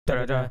Two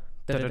brothers,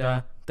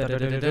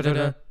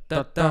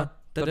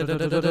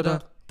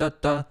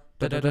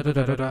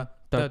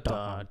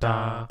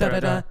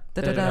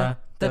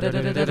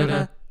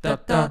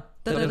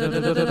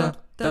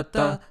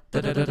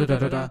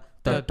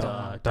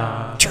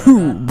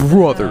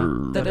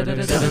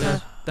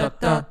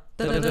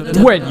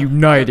 when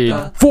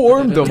united,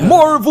 form the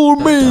Marvel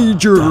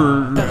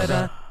Majors,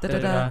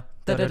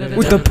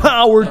 with the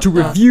power to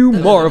review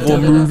Marvel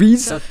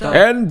movies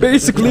and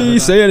basically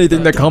say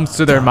anything that comes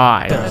to their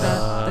minds.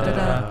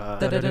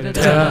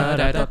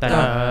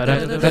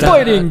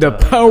 Fighting the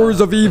powers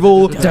of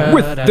evil with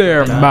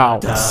their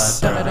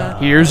mouths.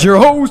 Here's your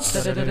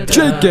hosts,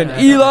 Jake and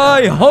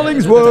Eli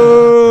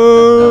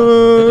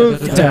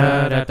Hollingsworth.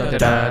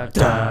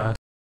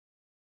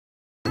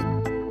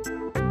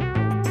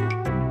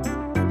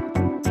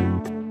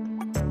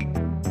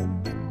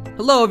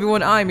 Hello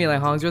everyone, I'm Eli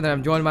Hollingsworth and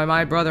I'm joined by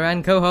my brother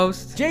and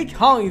co-host Jake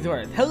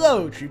Hollingsworth.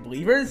 Hello, true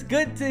believers.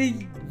 Good to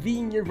be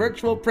in your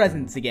virtual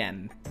presence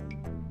again.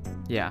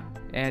 Yeah,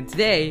 and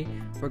today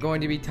we're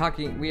going to be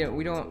talking.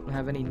 We don't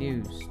have any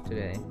news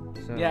today.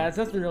 So Yeah, it's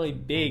nothing really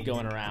big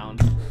going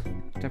around.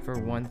 except for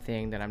one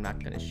thing that I'm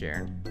not gonna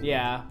share.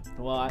 Yeah,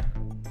 well,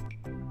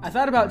 I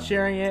thought about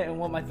sharing it and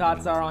what my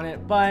thoughts are on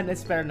it, but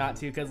it's better not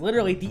to, because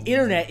literally the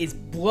internet is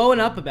blowing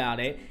up about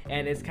it,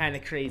 and it's kind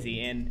of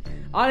crazy. And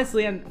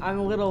honestly, I'm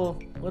a little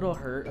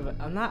hurt.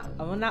 I'm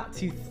not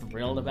too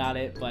thrilled about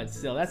it, but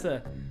still, that's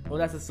a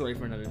story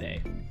for another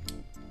day.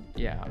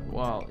 Yeah,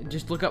 well,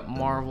 just look up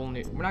Marvel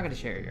news. We're not gonna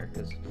share it here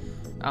because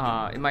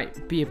it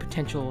might be a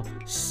potential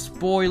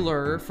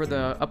spoiler for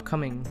the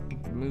upcoming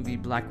movie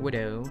Black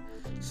Widow.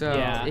 So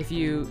Yeah. if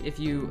you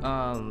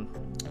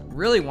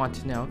really want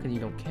to know, because you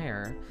don't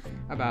care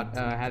about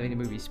having the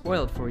movie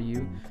spoiled for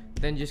you,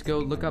 then just go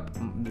look up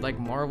like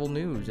Marvel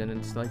news, and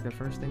it's like the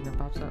first thing that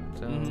pops up.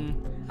 So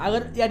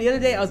The other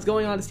day I was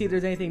going on to see if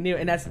there's anything new,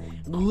 and that's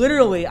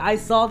literally, I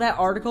saw that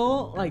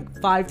article like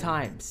 5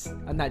 times.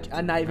 I'm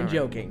not even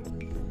joking.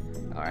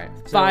 all right,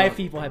 so, 5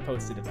 people had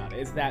posted about it.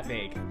 It's that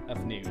big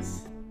of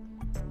news.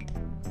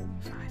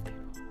 5 people.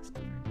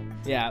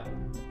 Yeah.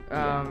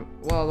 Well,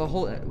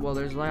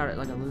 there's a lot of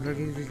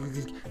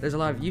there's a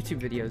lot of YouTube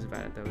videos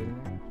about it though,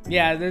 isn't there?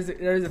 Yeah, there's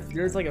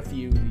like a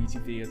few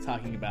YouTube videos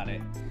talking about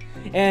it.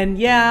 And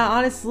yeah,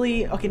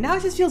 honestly, okay, now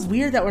it just feels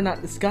weird that we're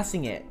not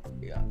discussing it.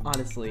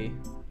 Honestly.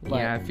 But,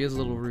 Yeah, it feels a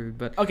little rude,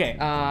 but Okay.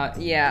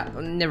 yeah,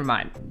 never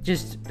mind.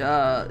 Just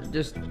go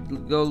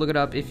look it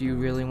up if you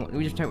really want.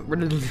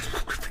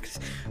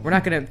 We're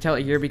not gonna tell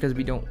it here because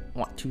we don't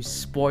want to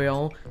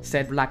spoil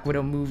said Black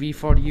Widow movie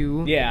for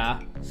you. Yeah.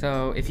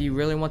 So if you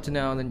really want to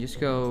know, then just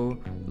go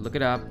look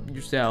it up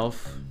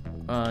yourself.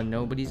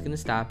 Nobody's gonna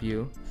stop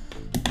you.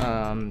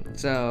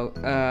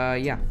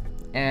 Yeah,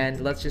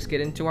 and let's just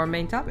get into our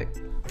main topic.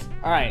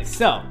 All right.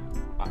 So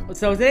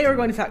today we're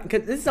going to talk,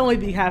 because this is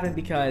only happened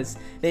because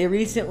they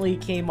recently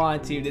came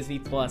on to Disney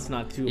Plus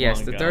not too long ago.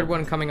 Yes, the third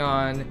one coming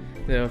on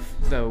the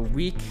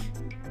week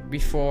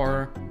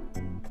before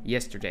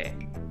yesterday.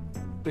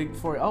 Big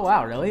before. Oh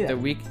wow, really?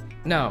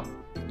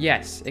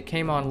 Yes, it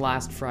came on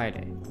last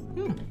Friday.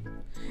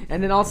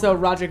 And then also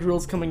Project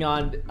Rules coming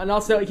on, and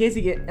also in case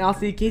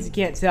you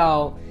can't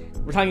tell,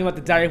 we're talking about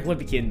the Diary of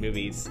Wimpy Kid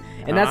movies,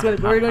 and that's what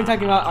we're going to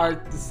talk about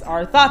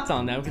our thoughts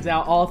on them, because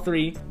now all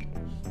 3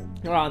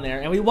 are on there,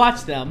 and we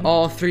watched them.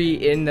 All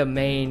 3 in the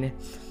main.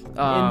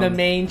 In the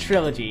main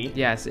trilogy.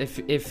 Yes, if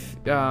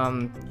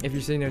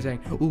you're sitting there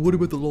saying, well, what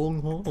about the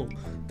long haul?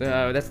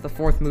 That's the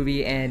 4th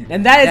movie,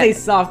 and that is a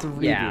soft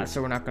reboot. Yeah,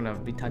 so we're not gonna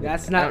be talking.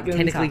 That's not gonna be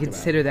technically talked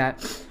consider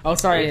that. Oh,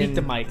 sorry, I beat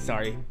the mic.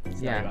 Sorry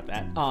Yeah. about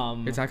that.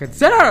 It's not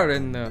considered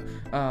in the.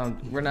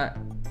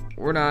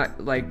 We're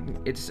not like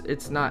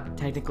it's not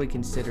technically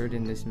considered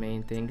in this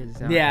main thing because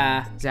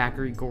Yeah.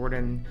 Zachary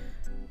Gordon,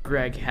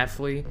 Greg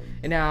Heffley,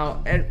 and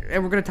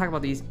we're gonna talk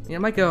about these. You know,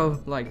 it might go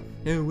like,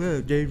 oh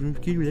well,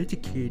 that's a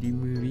kiddie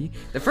movie.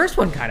 The first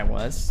one kind of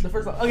was. The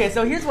first one. Okay,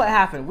 so here's what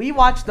happened. We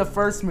watched the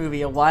first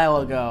movie a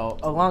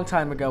long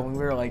time ago when we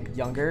were like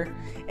younger,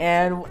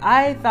 and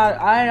I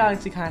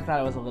honestly kind of thought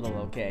it was a little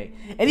okay.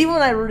 And even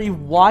when I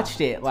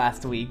rewatched it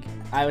last week,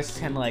 I was just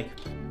kind of like,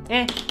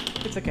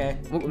 it's okay,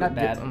 not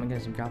bad. Oh my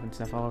goodness, I'm dropping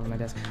stuff all over my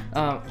desk.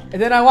 And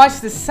then I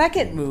watched the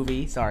second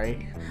movie.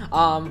 Sorry,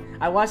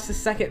 I watched the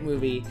second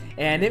movie,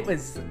 and it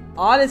was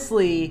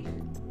honestly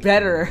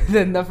better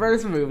than the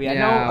first movie. I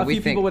know a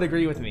few people would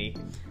agree with me.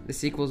 The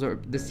sequels are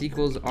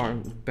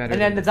better.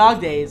 And then the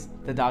Dog Days,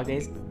 the Dog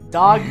Days,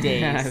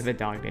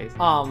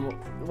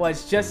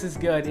 was just as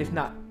good, if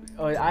not,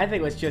 I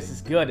think it was just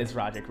as good as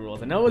Project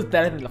Rules. I know it was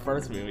better than the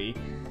first movie.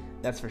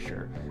 That's for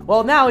sure.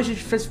 Well, now we should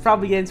just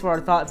probably get into our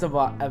thoughts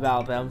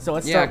about them. So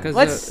let's start.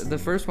 Because the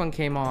first one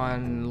came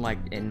on like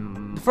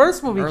in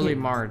early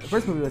March. The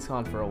first movie was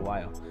on for a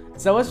while.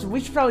 So we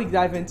should probably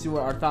dive into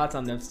our thoughts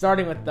on them,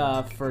 starting with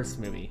the first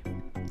movie.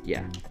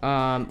 Yeah.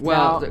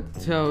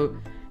 So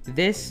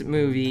this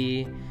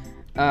movie,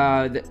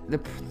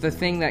 the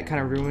thing that kind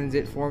of ruins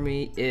it for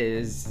me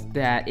is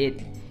that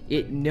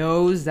it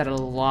knows that a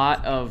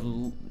lot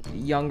of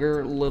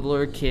younger,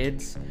 littler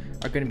kids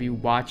are going to be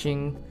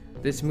watching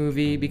this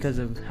movie because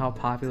of how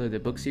popular the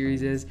book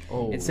series is.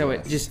 Oh, and so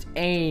yes. it just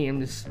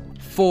aims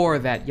for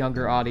that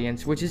younger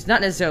audience, which is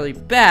not necessarily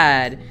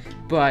bad,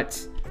 but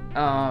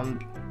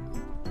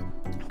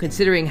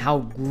considering how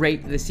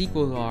great the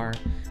sequels are,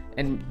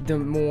 and the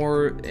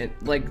more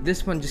like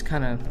this one just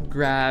kind of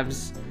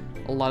grabs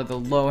a lot of the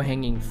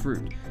low-hanging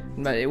fruit.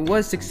 But it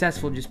was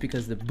successful just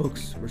because the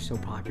books were so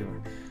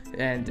popular,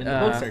 and the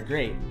books are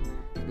great.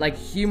 like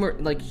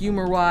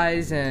humor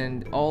wise,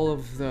 and all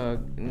of the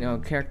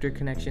character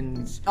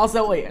connections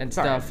Also, wait, and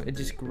sorry. stuff. It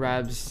just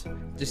grabs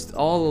just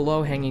all the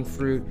low-hanging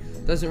fruit.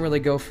 Doesn't really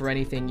go for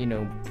anything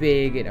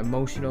big and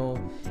emotional,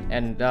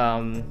 and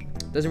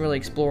doesn't really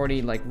explore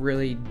any like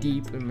really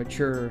deep and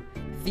mature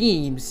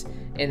themes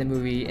in the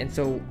movie. And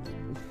so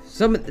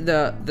some of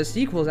the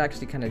sequels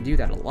actually kind of do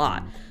that a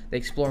lot. They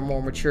explore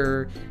more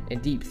mature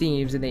and deep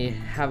themes, and they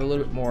have a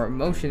little bit more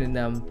emotion in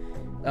them.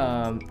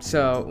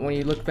 So when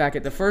you look back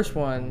at the first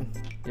one,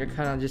 you're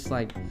kind of just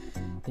like,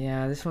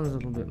 yeah, this one's a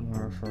little bit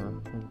more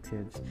for little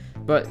kids.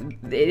 But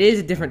it is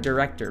a different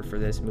director for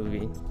this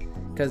movie,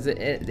 because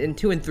in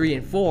 2 and 3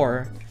 and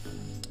 4,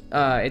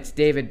 it's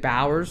David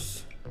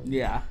Bowers.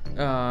 Yeah.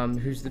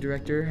 Who's the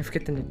director? I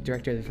forget the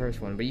director of the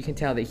first one, but you can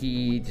tell that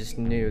he just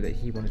knew that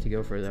he wanted to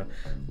go for the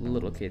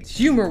little kids,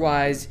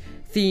 humor-wise,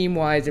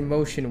 theme-wise,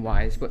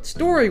 emotion-wise, but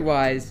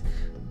story-wise,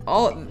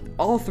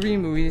 all 3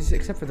 movies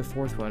except for the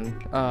fourth one.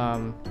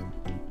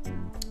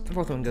 The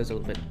fourth one goes a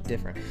little bit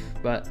different,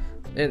 but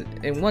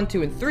in 1,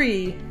 2, and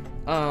 3,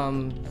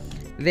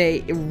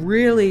 they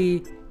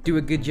really do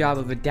a good job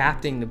of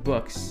adapting the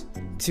books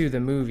to the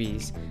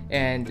movies.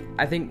 And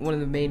I think one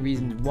of the main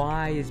reasons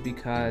why is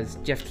because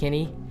Jeff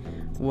Kinney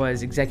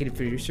was executive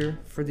producer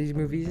for these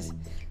movies.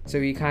 So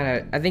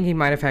I think he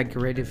might have had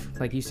creative,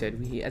 like you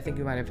said, I think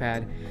he might have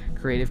had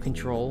creative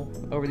control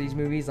over these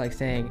movies, like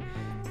saying,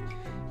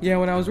 yeah,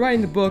 when I was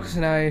writing the books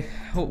and I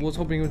was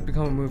hoping it would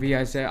become a movie,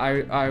 I said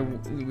I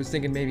was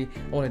thinking maybe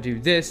I want to do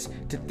this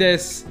to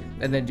this,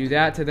 and then do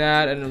that to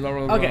that, and blah,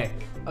 blah, blah.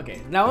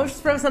 Okay. Now let's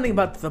just preface something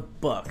about the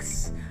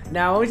books.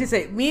 Now let me just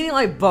say, me and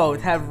I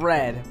both have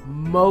read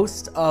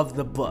most of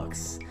the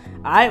books.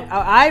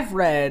 I've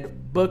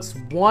read books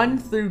 1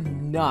 through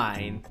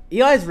 9.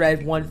 Eli's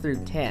read 1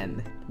 through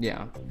 10.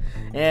 Yeah.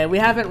 And we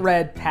haven't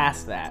read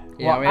past that.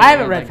 Yeah, well, I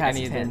haven't read like past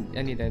any 10.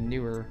 Any of the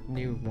new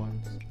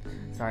ones.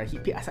 Sorry,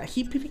 I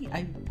keep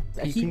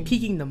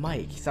peeking the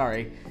mic.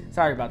 Sorry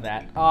about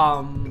that.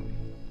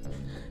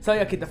 So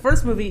okay, the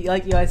first movie,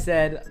 like you guys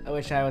said, I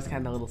wish I was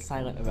kind of a little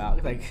silent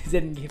about, like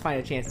didn't find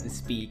a chance to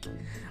speak.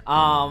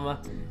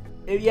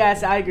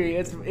 Yes, I agree.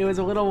 It was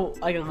a little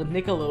like a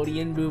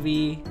Nickelodeon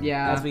movie.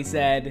 Yeah. As we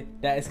said,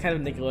 that is kind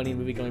of a Nickelodeon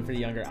movie going for the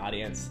younger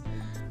audience,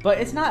 but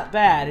it's not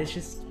bad. It's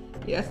just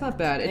it's not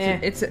bad.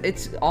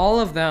 It's all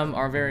of them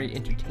are very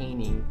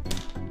entertaining.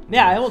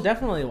 Yeah, I will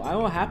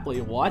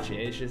happily watch it.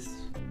 It's just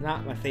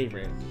not my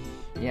favorite.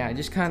 Yeah,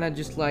 just kind of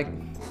just like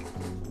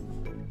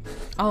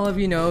all of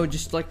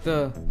just like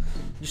the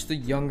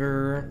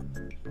younger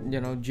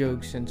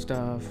jokes and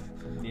stuff.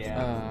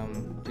 Yeah.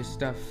 Just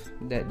stuff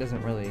that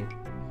doesn't really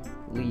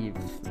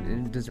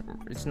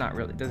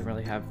doesn't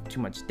really have too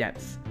much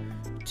depth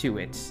to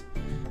it.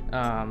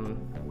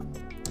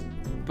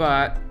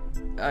 But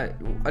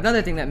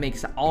another thing that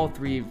makes all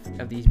 3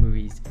 of these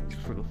movies,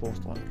 for the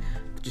fourth one,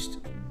 just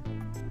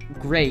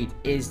great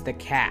is the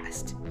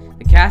cast.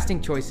 The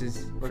casting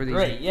choices for these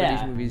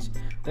movies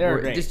were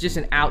great. just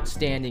an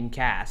outstanding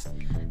cast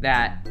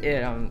that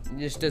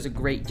just does a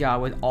great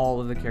job with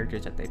all of the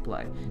characters that they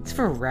play. It's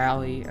for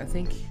Rowley. I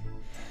think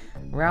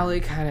Rowley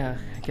kind of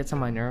gets on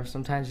my nerves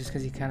sometimes just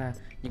because you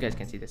guys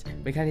can't see this,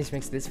 but he kind of just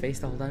makes this face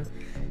the whole time.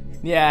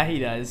 Yeah, he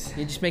does.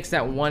 He just makes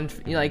that one,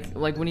 like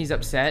when he's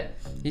upset,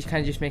 he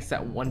kind of just makes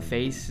that one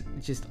face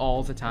just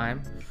all the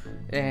time,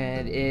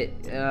 and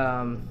it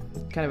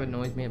kind of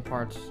annoys me in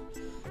parts,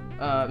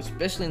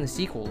 especially in the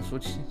sequels,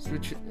 which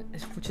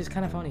is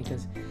kind of funny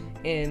because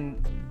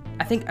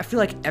I feel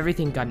like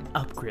everything got an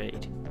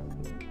upgrade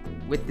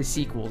with the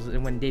sequels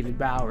and when David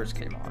Bowers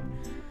came on,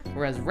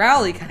 whereas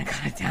Rowley kind of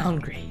got a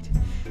downgrade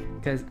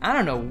because I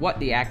don't know what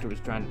the actor was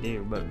trying to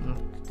do, but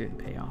it didn't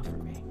pay off for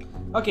me.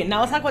 Okay, now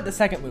let's talk about the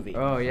second movie.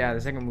 Oh yeah,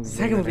 the second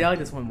movie. I like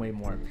this one way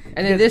more.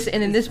 And in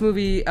this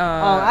movie,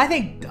 I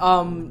think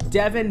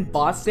Devin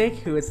Bostic,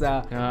 who is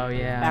the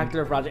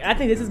actor of Roderick, I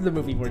think this is the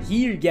movie where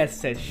he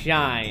gets to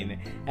shine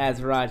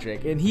as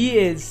Roderick, and he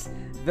is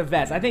the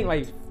best. I think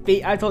I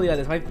told you about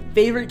this. My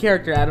favorite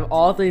character out of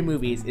all 3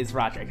 movies is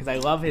Roderick because I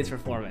love his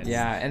performance.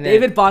 Yeah, and then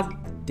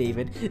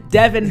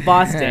Devin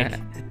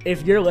Bostic.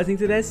 If you're listening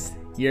to this,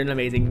 you're an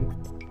amazing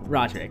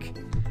Roderick.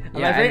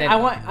 Yeah,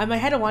 in my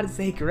head I wanted to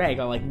say Greg.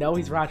 I'm like, no,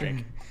 he's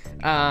Roderick.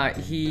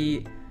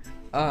 He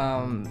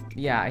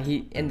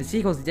in the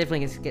sequels he definitely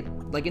gets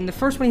like in the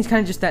first one he's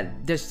kind of just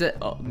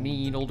that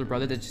mean older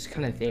brother that's just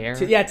kind of there.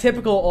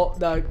 Typical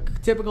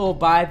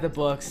by the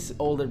books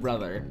older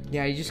brother.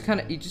 Yeah, he's just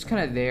kind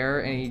of there,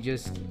 and he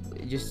just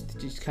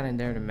kind of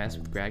there to mess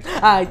with Greg.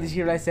 Did you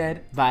hear what I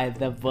said? By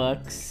the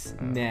books.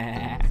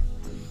 Nah.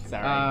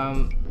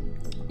 Sorry.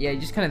 yeah,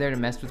 he's just kind of there to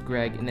mess with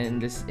Greg. And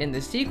then in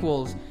the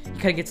sequels, he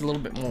kind of gets a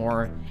little bit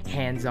more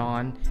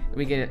hands-on.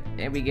 We get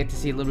to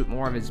see a little bit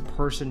more of his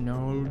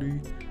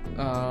personality.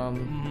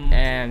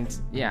 And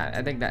yeah,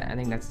 I think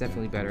that's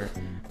definitely better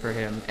for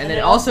him. And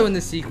then also in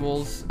the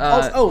sequels,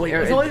 wait,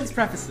 let me just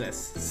preface this.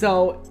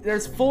 So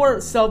there's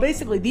 4. So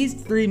basically, these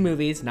 3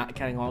 movies, not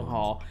counting Long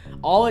Haul,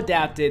 all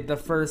adapted the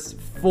first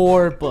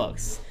 4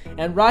 books.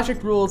 And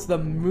Project Rules, the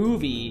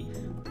movie,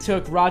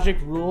 took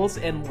Project Rules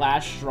and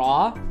Last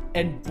Straw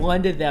and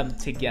blended them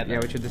together. Yeah,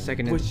 which are the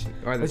second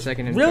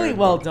and really third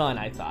well book. done,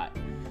 I thought.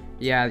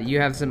 Yeah, you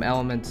have some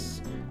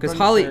elements because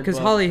From the third book.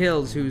 Holly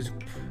Hills, who's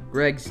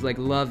Greg's like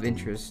love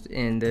interest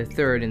in the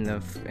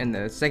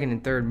second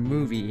and third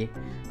movie,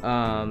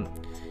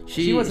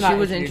 she was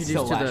introduced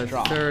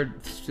to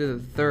the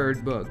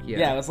third book.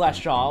 Yeah, it was Last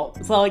Straw.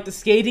 So like the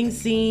skating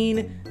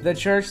scene, the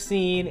church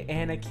scene,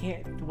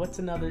 and what's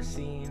another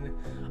scene?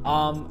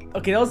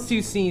 Okay, those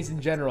 2 scenes in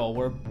general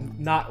were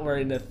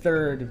in the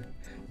third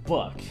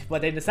book,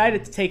 but they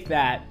decided to take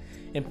that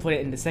and put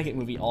it in the second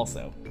movie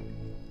also.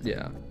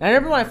 Yeah. And I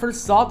remember when I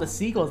first saw the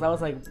sequels, I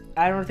was like,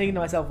 I remember thinking to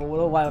myself a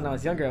little while when I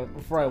was younger,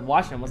 before I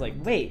watched them, I was like,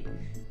 wait,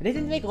 they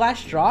didn't make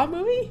Last Straw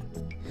movie?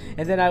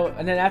 And then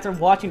after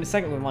watching the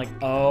second one, I'm like,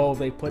 oh,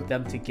 they put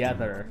them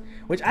together.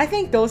 Which I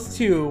think those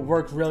 2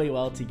 work really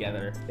well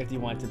together if you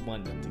want to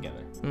blend them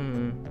together.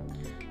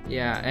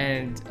 Yeah,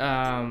 and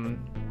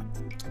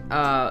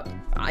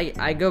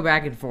I go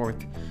back and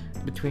forth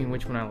between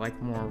which one I like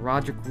more,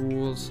 Project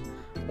Rules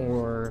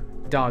or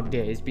Dog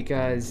Days,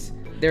 because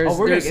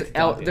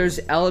there's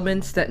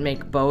elements that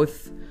make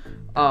both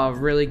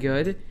really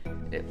good,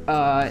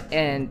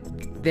 and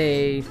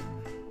they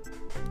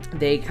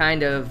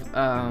kind of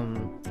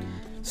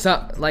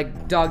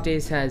like Dog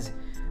Days has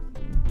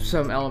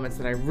some elements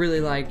that I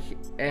really like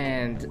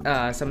and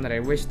some that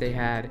I wish they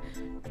had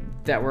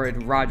that were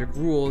in Project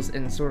Rules,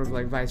 and sort of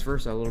like vice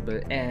versa a little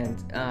bit.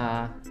 And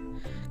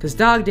because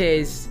Dog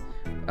Days,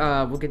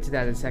 we'll get to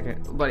that in a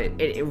second, but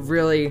it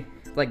really,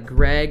 like,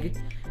 Greg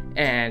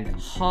and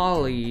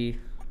Holly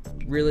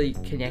really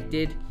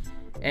connected,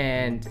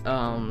 and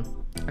I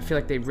feel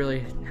like they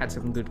really had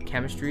some good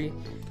chemistry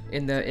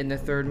in the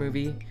third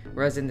movie,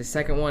 whereas in the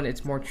second one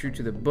it's more true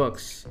to the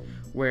books,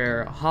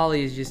 where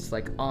Holly is just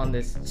like on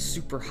this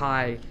super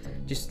high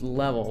just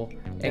level,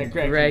 and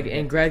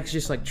Greg's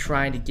just like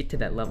trying to get to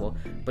that level,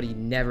 but he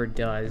never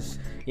does.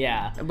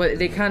 Yeah, but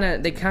they kind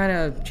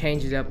of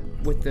changed it up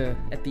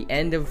at the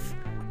end of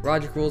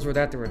Project Rules, where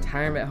they're at the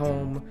retirement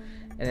home.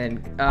 And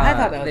then I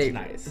thought that was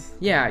nice.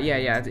 Yeah.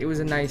 It was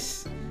a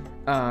nice,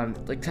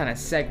 like, kind of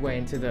segue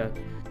into the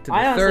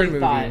I third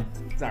movie. I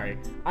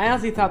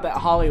honestly thought that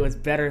Holly was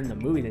better in the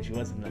movie than she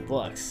was in the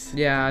books.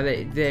 Yeah,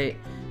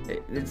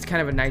 it's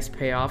kind of a nice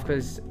payoff,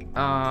 because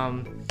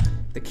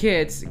the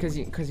kids, because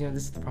you know,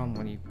 this is the problem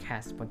when you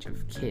cast a bunch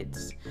of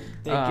kids.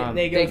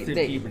 They go through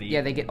puberty.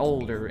 Yeah, they get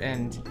older,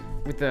 and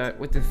with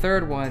the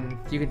third one,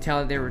 you can tell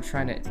that they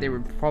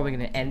were probably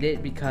gonna end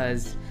it,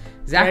 because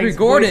Zachary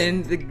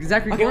Gordon,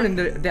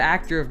 the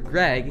actor of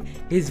Greg,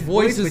 his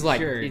voice was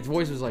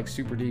like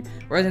super deep.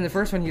 Whereas in the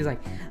first one, he was like,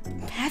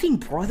 having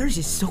brothers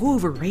is so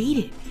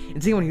overrated. And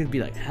the second one, he would be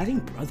like, having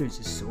brothers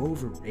is so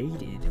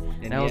overrated.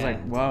 And I was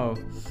like, whoa,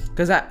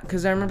 because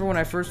I remember when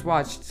I first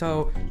watched,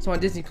 so on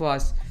Disney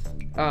Plus,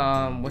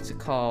 what's it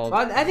called?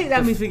 Well, I think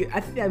that means we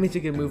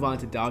can move on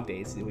to Dog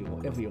Days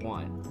if we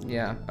want.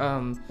 Yeah.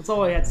 That's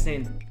all I had to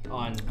say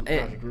on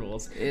Project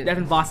Rules.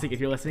 Devin Bostic,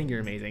 if you're listening,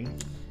 you're amazing.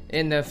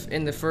 In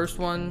the first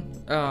one,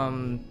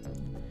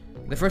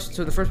 the first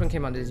one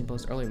came on Disney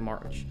Plus early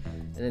March,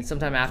 and then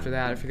sometime after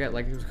that, I forget,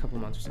 like, it was a couple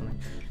months or something,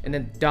 and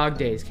then Dog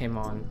Days came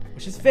on,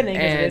 which is fitting.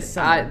 And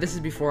this is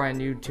before I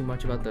knew too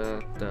much about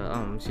the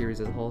series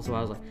as a whole,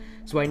 so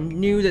I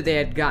knew that they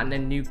had gotten a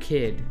new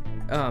kid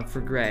for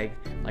Greg,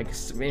 like,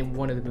 in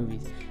one of the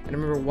movies, and I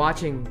remember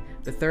watching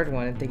the third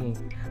one and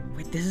thinking,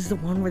 wait, this is the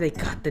one where they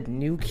got the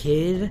new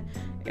kid?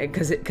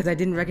 Because I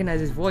didn't recognize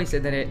his voice,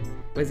 and then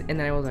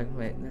I was like,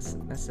 wait,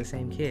 that's the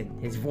same kid.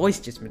 His voice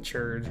just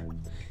matured.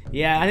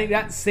 Yeah, I think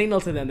that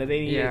signaled to them that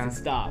they needed to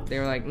stop. They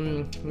were like,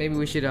 maybe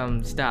we should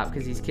stop,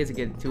 because these kids are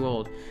getting too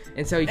old.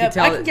 And so you can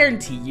tell. I can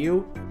guarantee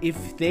you,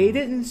 if they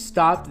didn't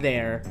stop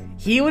there,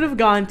 he would have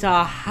gone to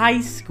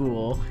high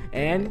school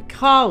and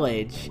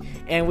college,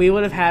 and we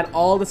would have had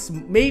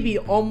maybe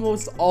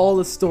almost all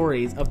the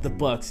stories of the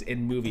books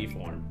in movie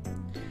form.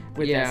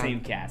 With that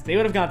same cast. They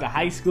would have gone to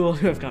high school,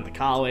 they would have gone to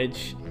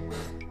college.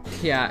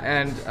 Yeah,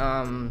 and,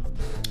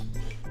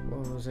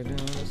 what was I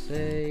gonna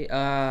say?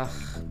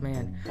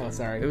 Man. Oh,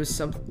 sorry. It was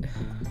something.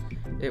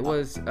 It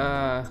was,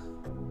 no.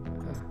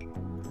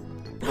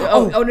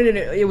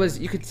 It was,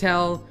 you could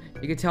tell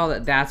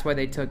that that's why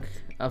they took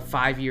a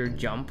 5-year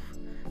jump.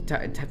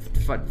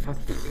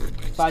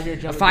 5-year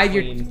jump. A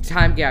 5-year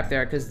time gap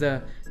there, because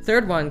the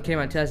third one came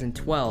out in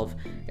 2012,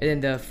 and then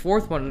the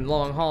fourth one,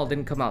 Long Haul,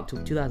 didn't come out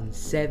until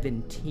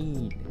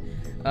 2017.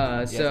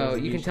 So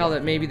you can tell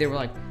that maybe they were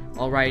like,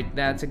 all right,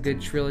 that's a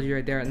good trilogy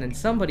right there. And then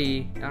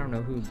somebody, I don't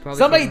know who, probably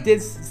Somebody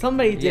did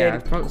something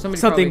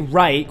probably,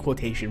 right,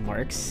 quotation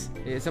marks.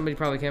 yeah, somebody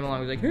probably came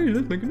along and was like, hey,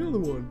 let's make another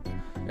one.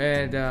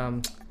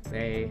 And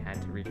they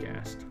had to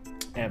recast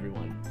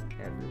Everyone.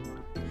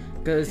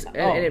 because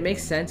and it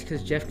makes sense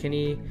because Jeff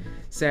Kinney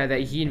said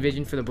that he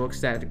envisioned for the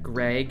books that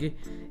Greg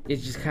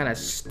is just kind of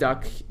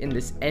stuck in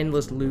this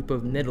endless loop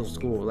of middle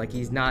school. Like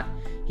he's not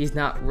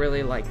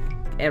really like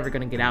ever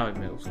gonna get out of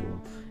middle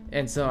school.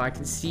 And so I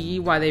can see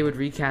why they would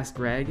recast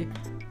Greg,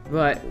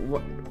 but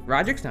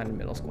Roderick's not in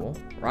middle school.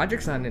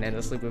 Roderick's not in an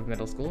endless loop of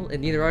middle school,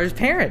 and neither are his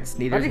parents.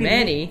 Neither is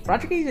Manny.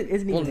 Roderick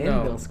isn't even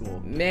in middle school.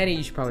 Manny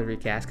you should probably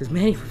recast because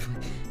Manny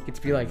gets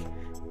to be like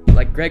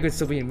Greg would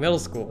still be in middle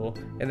school,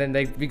 and then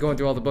they'd be going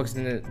through all the books,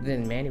 and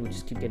then Manny would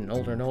just keep getting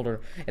older and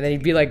older, and then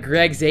he'd be like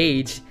Greg's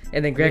age,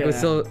 and then Greg would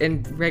still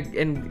and Greg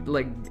and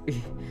like.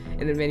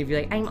 And then Manny'd be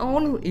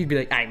like, he'd be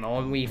like, I'm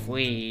on we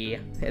free.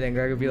 And then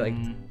Greg would be like,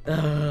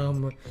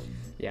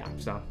 yeah,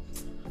 so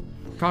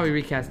probably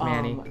recast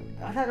Manny.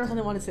 I thought there was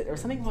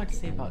something I wanted to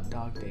say about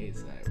Dog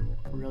Days that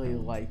I really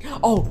like.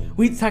 Oh,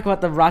 we need to talk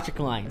about the Roderick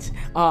lines.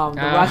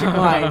 Roderick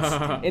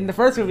lines. In the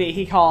first movie,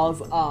 he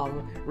calls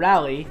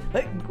Rowley,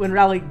 when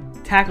Rowley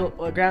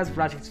grabs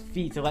Roderick's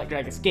feet to let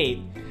Greg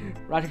escape.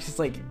 Roderick's just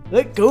like,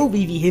 let go,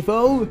 baby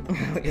hippo. I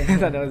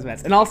thought that was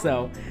best. And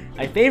also,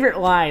 my favorite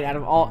line out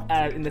of all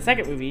in the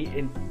second movie,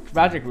 in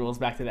Roderick Rules,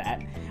 back to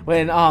that,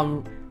 when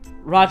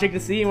Roderick, the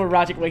scene where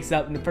Roderick wakes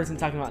up and the person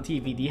talking about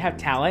TV, do you have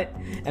talent?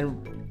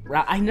 And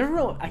I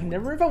never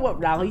remember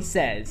what Rowley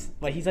says,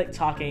 but he's like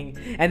talking,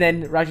 and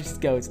then Roderick just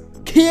goes,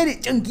 "Get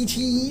it, Chunky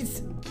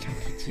Cheese."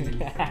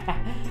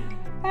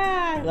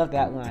 I love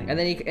that line. And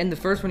then in the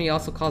first one, he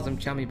also calls them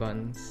chummy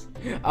buns.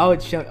 Oh,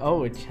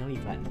 chummy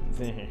buttons.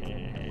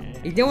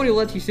 You know when he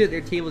lets you sit at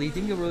their table, do you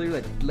think he'll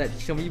really let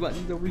chummy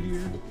buttons over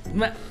here?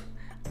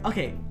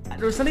 Okay,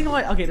 there was something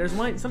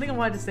something I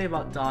wanted to say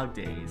about Dog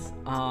Days.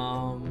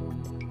 I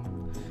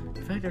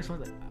feel like there's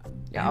something.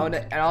 Yeah,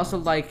 and also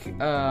like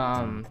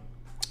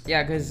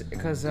yeah, because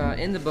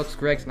in the books,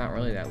 Greg's not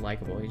really that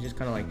likable. He's just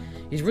kind of like,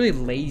 he's really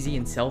lazy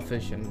and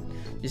selfish and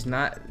just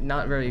not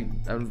very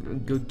a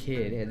good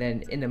kid. And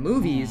then in the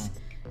movies,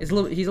 he's a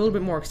little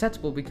bit more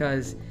acceptable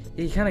because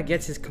he kind of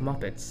gets his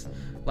comeuppance.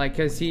 Like,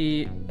 cause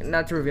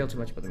not to reveal too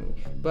much about the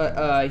movie,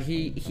 but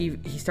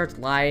he starts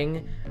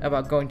lying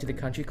about going to the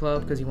country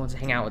club because he wants to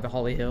hang out with the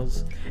Holly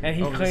Hills. And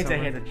he claims that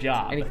he has a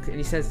job. And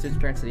he says to his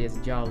parents that he has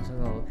a job, so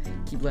they'll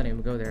keep letting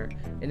him go there.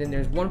 And then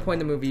there's one point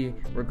in the movie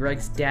where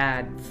Greg's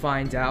dad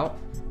finds out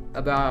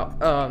about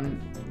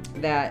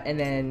that, and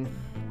then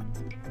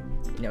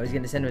he's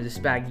gonna send him to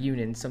Spag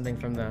Union, something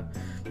from the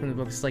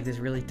book. It's like this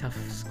really tough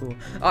school.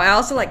 Oh, I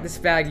also like the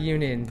Spag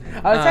Union.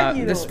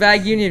 The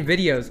Spag Union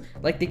videos.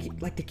 Like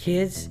the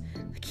kids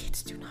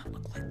do not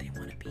look like they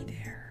want to be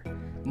there.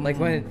 Like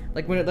when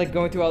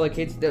going through all the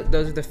kids,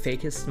 those are the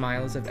fakest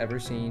smiles I've ever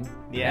seen.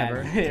 Yeah. Ever.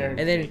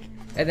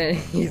 And then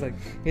he's like,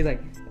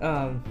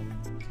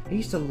 I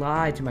used to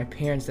lie to my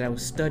parents that I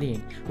was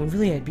studying when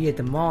really I'd be at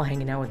the mall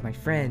hanging out with my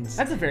friends.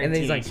 That's a very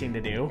teenage thing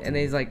to do. And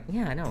then he's like,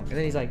 yeah, I know. And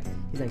then he's like,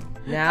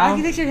 now. I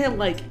can picture him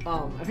like,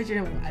 I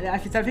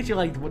picture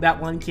like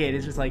that one kid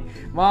is just like,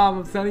 Mom,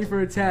 I'm studying for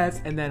a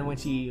test. And then when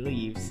she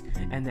leaves,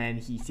 and then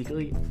he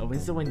secretly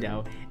opens the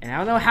window, and I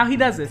don't know how he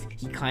does this.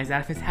 He climbs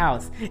out of his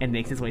house and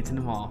makes his way to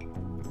the mall.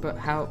 But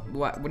how?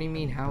 What do you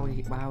mean? How would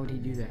he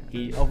do that?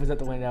 He opens up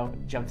the window,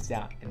 jumps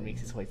down, and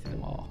makes his way to the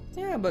mall.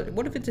 Yeah, but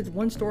what if it's a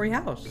one-story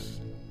house?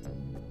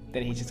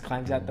 Then he just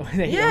climbs out the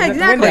window. Yeah,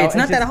 exactly. It's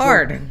not that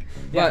hard.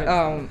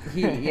 But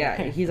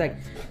he's like,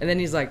 and then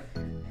he's like,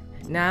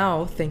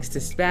 now thanks to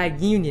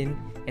Spag Union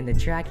and the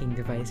tracking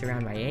device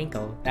around my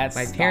ankle,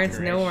 my parents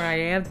know where I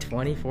am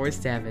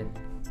 24/7.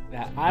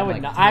 I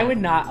would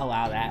not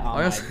allow that.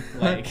 I was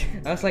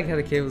like how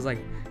the kid was like,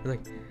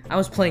 I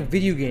was playing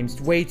video games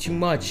way too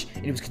much,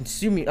 and it was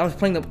consuming. I was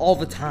playing them all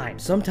the time,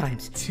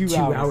 sometimes 2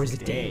 hours a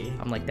day.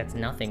 I'm like, that's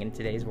nothing in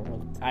today's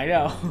world. I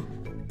know.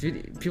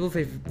 Dude, people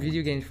play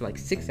video games for like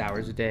 6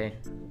 hours a day.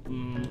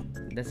 I'm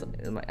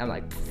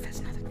like,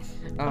 that's nothing.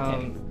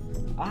 Okay.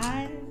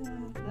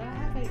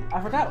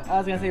 I forgot what I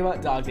was gonna say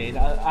about Dog Days.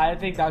 I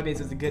think Dog Days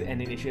was a good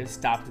ending. They should have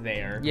stopped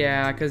there.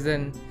 Yeah, because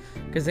then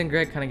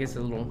Greg kind of gets a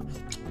little,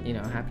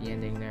 happy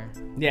ending there.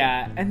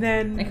 Yeah, and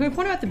then. And can we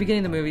point out at the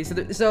beginning of the movie?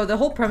 So the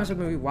whole premise of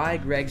the movie, why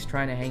Greg's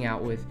trying to hang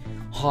out with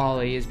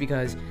Holly, is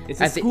because it's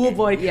a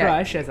schoolboy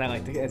crush, as I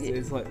like to.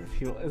 Is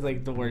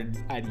like the word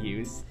I'd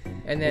use.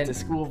 And then it's a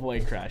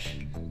schoolboy crush.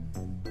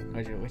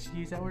 Would you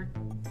use that word?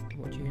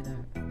 Where'd you hear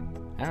that?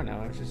 I don't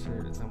know. I just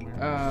heard it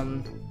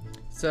somewhere.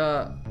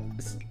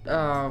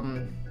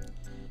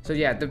 So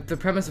yeah, the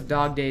premise of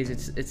Dog Days,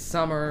 it's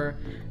summer,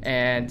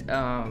 and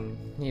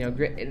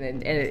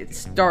and it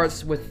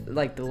starts with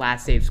like the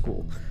last day of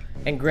school,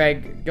 and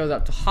Greg goes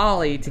up to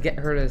Holly to get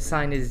her to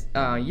sign his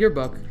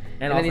yearbook,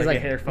 and also he's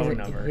like, get her phone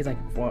number. He's like,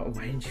 well,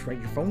 why didn't you write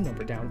your phone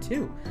number down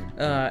too?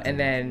 And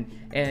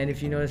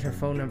if you notice, her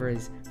phone number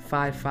is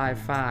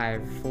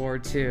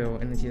 55542,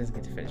 and then she doesn't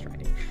get to finish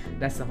writing.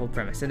 That's the whole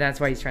premise, and that's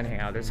why he's trying to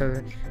hang out with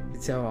her.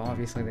 So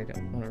obviously they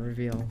don't want to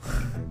reveal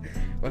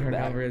what her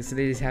number is, so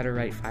they just had her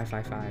write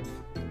 555.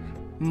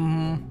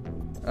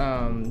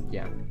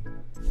 Yeah.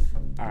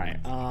 All right.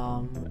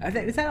 I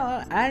think is that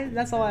all?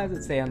 That's all I have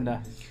to say on the.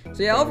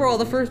 So yeah, overall,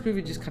 the first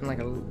movie just kind of like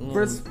a little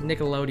First-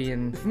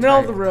 Nickelodeon Middle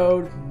of type. the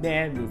road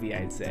man movie,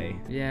 I'd say.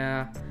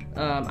 Yeah.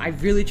 I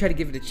really try to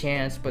give it a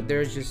chance, but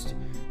there's just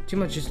too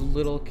much just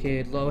little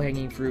kid,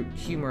 low-hanging fruit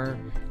humor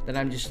that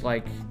I'm just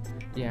like,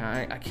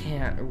 yeah, I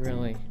can't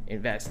really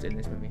invest in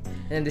this movie.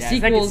 And the Yeah,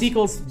 it's like a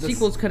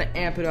sequels kind of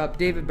amp it up.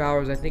 David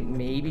Bowers, I think,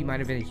 maybe might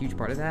have been a huge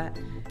part of that.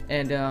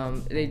 And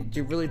they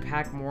do really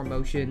pack more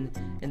emotion,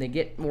 and they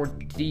get more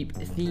deep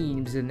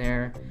themes in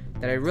there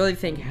that I really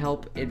think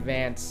help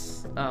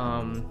advance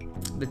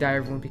the Diary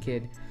of a Wimpy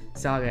Kid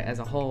saga as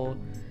a whole,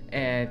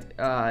 and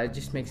it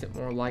just makes it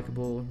more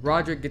likable.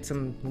 Roderick gets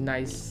some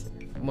nice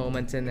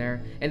moments in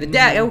there, and the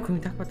dad. Oh, can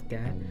we talk about the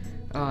dad?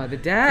 The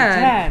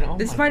dad. Oh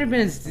This my might have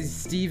been a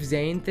Steve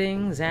Zahn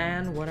thing,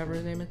 Zahn, whatever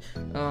his name is.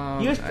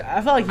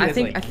 I felt like he was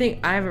I think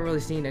I haven't really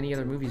seen any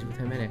other movies with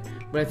him in it,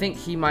 but I think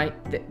he might.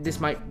 This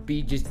might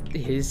be just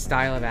his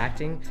style of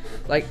acting.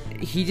 Like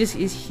he just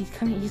is. He's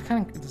kind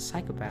of a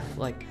psychopath.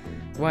 Like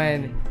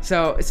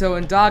so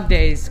in Dog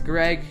Days,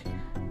 Greg,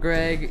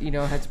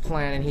 has a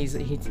plan, and he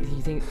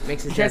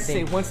makes his dad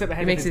think one step ahead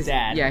he of makes his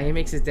dad. Yeah, he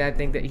makes his dad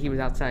think that he was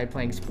outside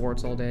playing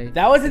sports all day.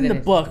 That was in And the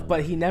then book,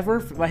 but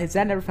his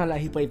dad never found out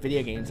he played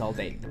video games all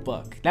day in the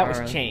book. That was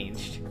Alright.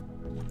 changed.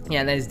 Yeah,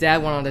 and then his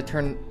dad went on to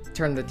turn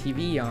the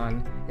TV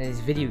on, and his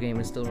video game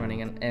was still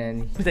running,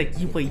 and He's like,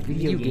 you play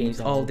video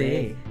games all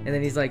day. And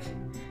then he's like,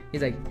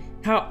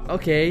 how?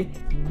 Okay,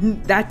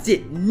 that's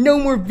it. No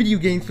more video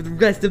games for the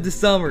rest of the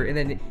summer. And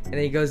then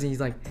he goes and he's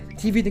like,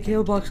 TV and the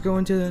cable box go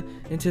into the.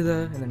 And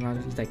then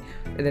Roger starts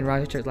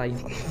like,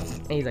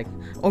 and he's like,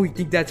 oh, you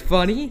think that's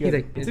funny? He's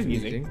like, it's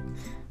amusing.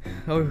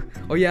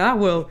 Oh yeah.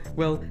 Well,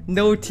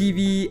 no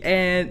TV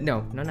and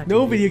no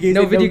video games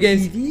No and video no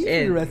games TV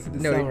for the rest of the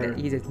summer.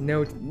 He says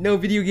no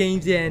video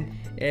games and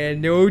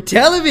no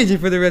television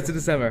for the rest of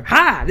the summer.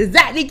 Ha! Does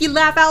that make you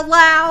laugh out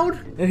loud?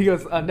 And he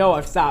goes, no,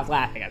 I've stopped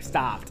laughing. I've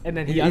stopped. And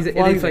then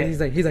He's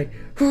like,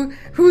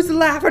 who's the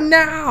laugher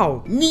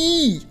now?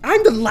 Me!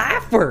 I'm the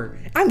laugher!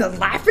 I'm the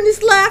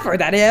laughingest laugher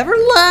that ever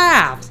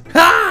laughed!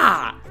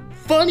 Ha!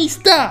 Funny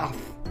stuff!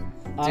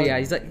 So yeah,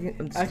 he's like,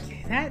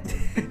 okay, that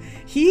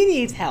he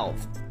needs help.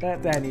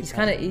 That needs. he's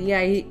kind of he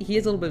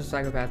is a little bit of a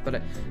psychopath,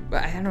 but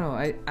I don't know.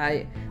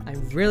 I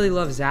really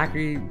love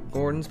Zachary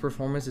Gordon's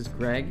performance as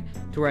Greg,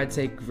 to where I'd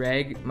say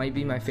Greg might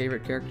be my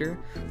favorite character,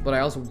 but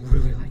I also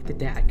really like the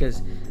dad,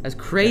 because as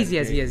crazy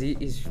as he is,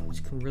 he's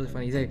really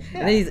funny. He's like,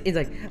 and then he's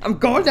like, I'm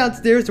going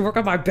downstairs to work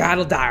on my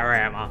battle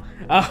diorama.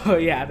 Oh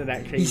yeah, after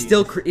that crazy.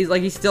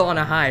 He's still on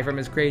a high from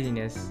his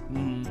craziness.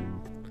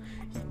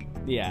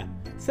 Yeah.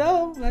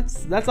 So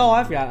that's all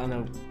I've got on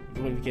the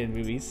Wimpy Kid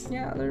movies.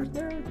 Yeah,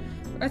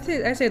 I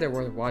say they're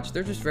worth a watch.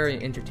 They're just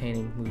very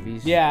entertaining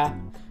movies. Yeah.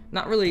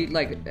 Not really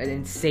like an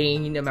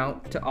insane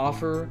amount to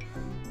offer,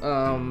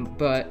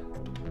 but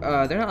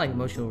they're not like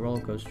emotional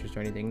roller coasters or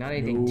anything. Not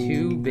anything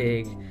too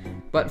big,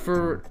 but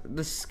for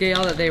the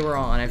scale that they were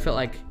on, I felt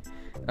like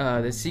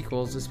the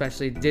sequels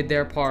especially did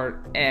their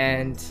part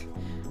and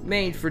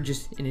made for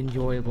just an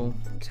enjoyable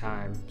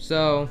time.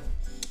 So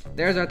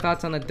there's our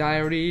thoughts on the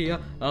Diary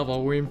of a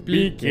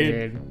Wimpy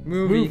Kid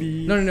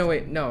movie. No.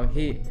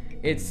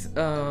 It's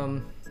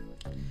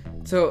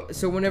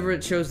So whenever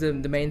it shows the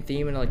main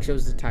theme and it like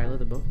shows the title of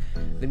the book,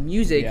 the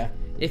music,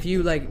 if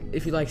you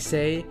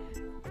say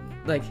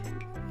like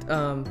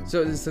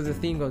so the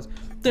theme goes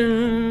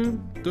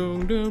dun,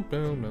 dun, dun,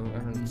 dun, dun, I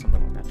don't know,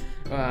 something like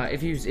that.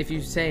 If you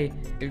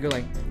go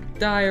like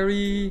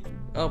Diary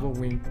of a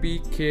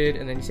Wimpy Kid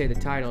and then you say the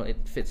title, it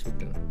fits with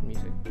the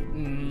music.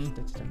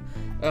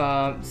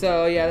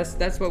 So yeah,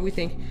 that's what we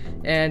think.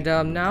 And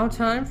now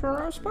time for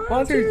our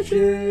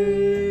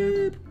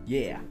sponsorship.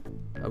 Yeah.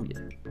 Oh yeah,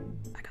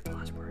 I got the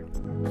last word.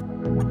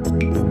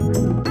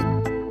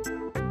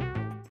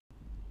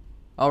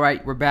 All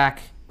right, we're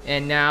back,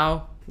 and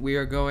now we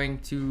are going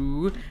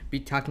to be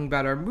talking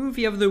about our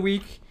movie of the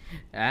week,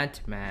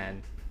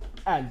 Ant-Man.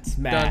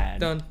 Ant-Man.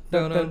 Dun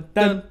dun dun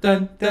dun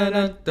dun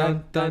dun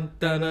dun dun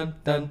dun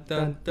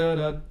dun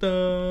dun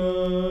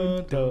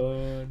dun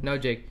dun. No,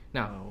 Jake.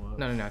 No.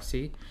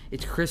 See,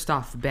 it's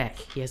Christoph Beck.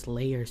 He has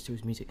layers to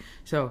his music.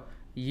 So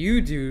you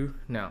do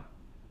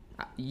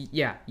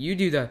you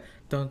do the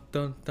dun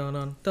dun dun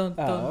dun dun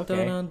dun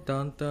dun dun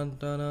dun dun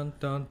dun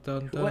dun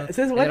dun.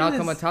 And then I'll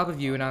come on top of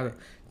you and I'll go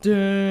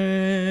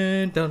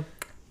dun dun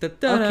dun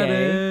dun.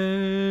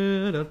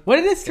 Okay. What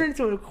did this turn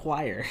into a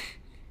choir?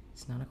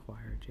 It's not a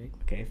choir, Jake.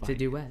 Okay, fine. It's a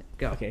duet.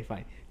 Go. Okay,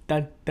 fine.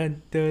 Dun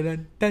dun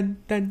dun dun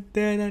dun dun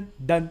dun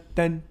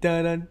dun dun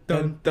dun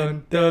dun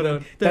dun dun dun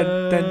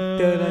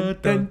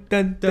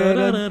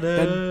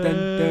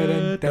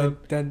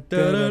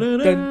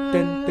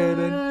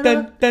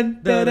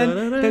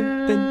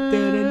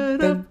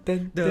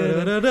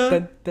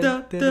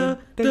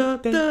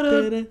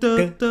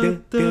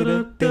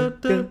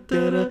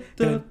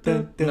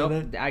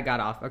Nope, I got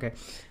off. Okay.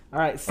 All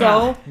right,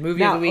 so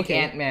Movie of the week,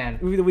 Ant-Man.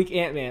 Movie of the week,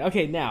 Ant-Man.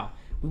 Okay, now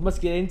we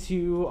must get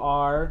into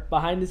our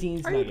behind the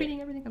scenes. Are you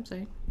repeating everything I'm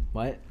saying?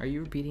 What? Are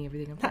you repeating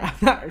everything I'm saying?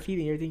 I'm not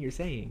repeating everything you're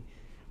saying.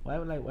 Why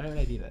would I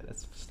do that?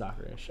 That's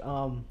stalkerish.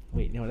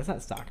 Wait, no, that's not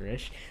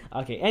stalkerish.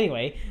 Okay,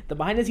 anyway, the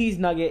behind the scenes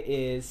nugget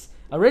is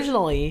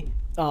originally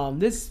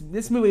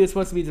this movie was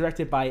supposed to be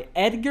directed by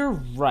Edgar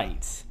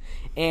Wright.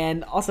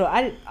 And also,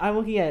 I'm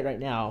looking at it right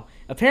now.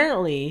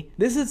 Apparently,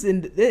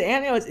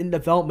 Ant-Man was in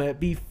development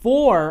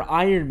before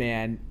Iron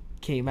Man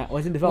came out.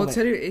 Was in development.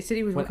 Well, it said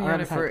he was working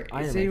on it for. It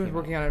said he was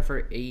working on it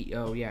for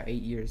 8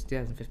 years.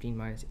 2015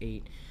 minus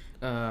 8.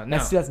 No.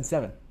 That's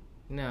 2007.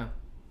 No.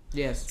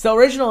 Yes. So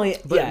originally,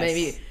 but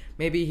yes.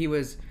 maybe he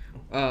was.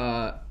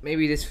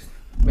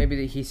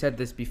 Maybe he said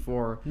this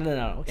before.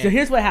 No. So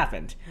here's what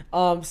happened.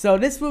 So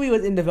this movie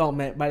was in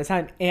development by the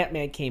time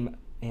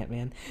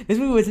This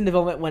movie was in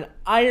development when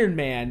Iron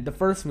Man, the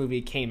first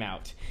movie, came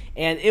out.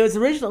 And it was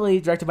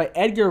originally directed by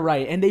Edgar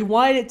Wright, and they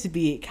wanted it to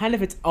be kind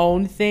of its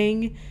own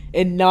thing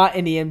and not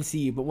in the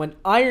MCU. But when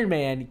Iron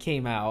Man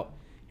came out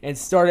and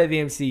started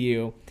the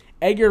MCU,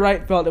 Edgar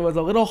Wright felt it was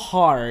a little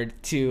hard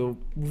to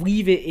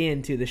weave it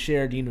into the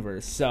shared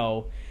universe.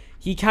 So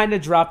he kind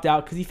of dropped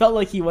out because he felt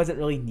like he wasn't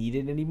really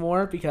needed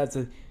anymore because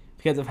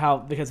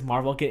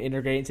Marvel could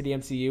integrate into the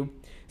MCU.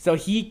 So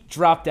he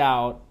dropped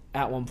out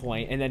at one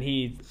point, and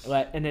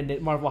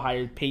then Marvel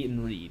hired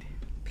Peyton Reed.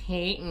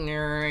 Peyton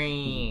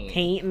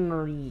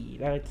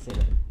Reed. I like to say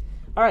that.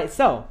 All right,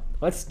 so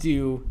let's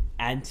do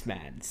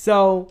Ant-Man.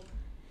 So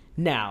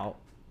now,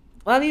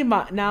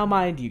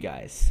 mind you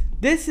guys,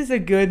 this is a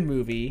good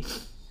movie.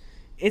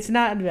 It's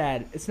not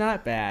bad. It's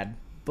not bad,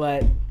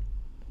 but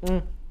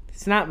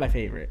it's not my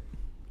favorite.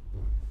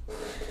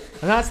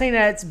 I'm not saying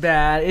that it's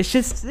bad. It's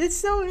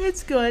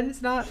good.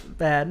 It's not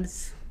bad.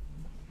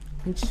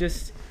 It's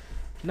just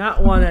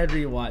not one I'd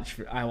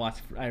rewatch. I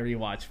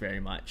rewatch very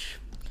much.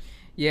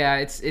 Yeah,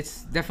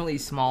 it's definitely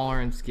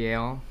smaller in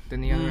scale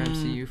than the other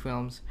MCU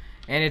films,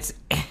 and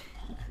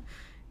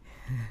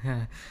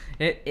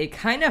it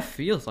kind of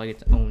feels like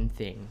its own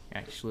thing.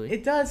 Actually,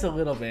 it does a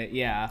little bit.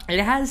 Yeah,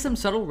 it has some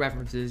subtle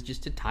references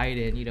just to tie it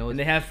in. You know, and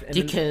they have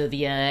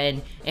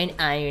Sokovia and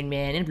Iron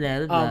Man and blah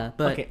blah blah.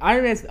 But okay,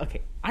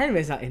 Iron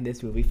Man's not in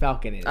this movie.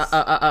 Falcon is.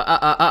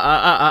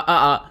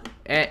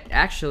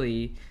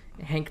 Actually,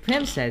 Hank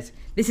Pym says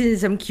this isn't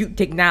some cute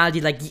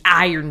technology like the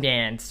Iron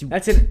Man suit.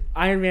 That's an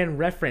Iron Man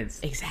reference.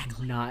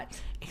 Exactly. Not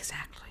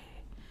exactly.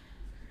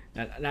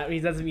 That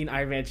doesn't mean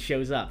Iron Man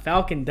shows up.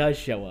 Falcon does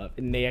show up,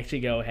 and they actually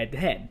go head to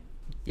head.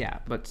 Yeah,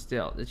 but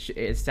still, it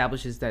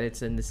establishes that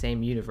it's in the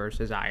same universe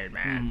as Iron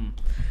Man.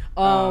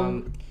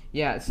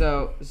 Yeah.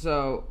 So.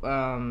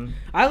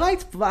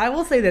 I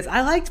will say this.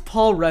 I liked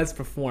Paul Rudd's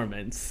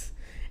performance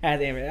as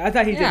Iron Man. I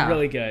thought he did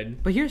really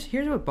good. But here's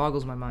what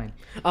boggles my mind.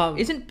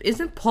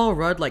 Isn't Paul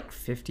Rudd like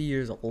 50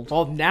 years old?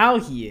 Well, now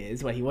he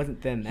is, but he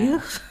wasn't then.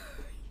 Now.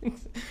 He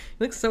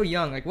looks so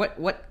young. Like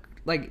what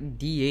like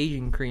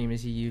de-aging cream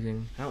is he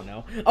using? I don't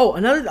know. Oh,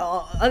 another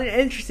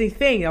interesting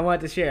thing I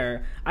wanted to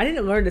share. I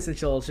didn't learn this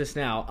until just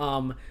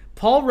now.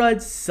 Paul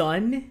Rudd's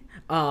son.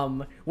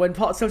 When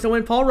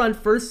Paul Rudd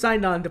first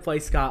signed on to play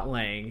Scott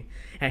Lang,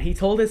 and he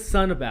told his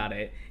son about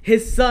it,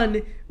 his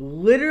son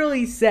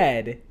literally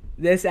said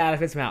this out of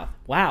his mouth: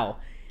 "Wow,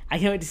 I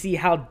can't wait to see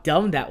how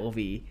dumb that will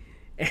be."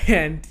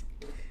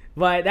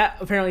 But that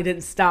apparently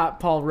didn't stop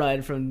Paul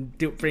Rudd from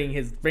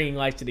bringing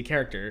life to the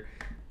character.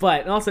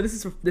 But also,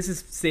 this is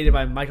stated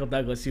by Michael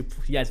Douglas, who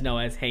you guys know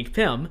as Hank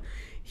Pym.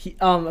 He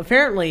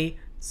apparently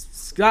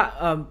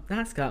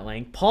not Scott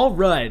Lang, Paul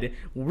Rudd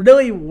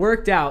really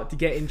worked out to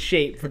get in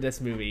shape for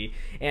this movie,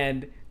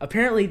 and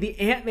apparently the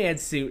Ant-Man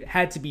suit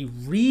had to be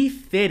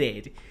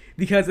refitted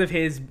because of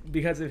his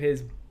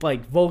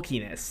like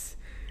bulkiness.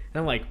 And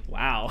I'm like,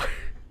 wow.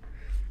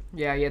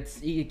 Yeah,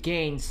 he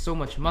gained so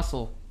much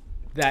muscle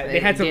that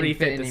they had to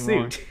refit the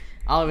suit.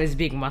 All of his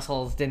big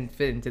muscles didn't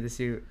fit into the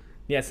suit.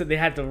 Yeah, so they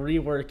had to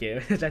rework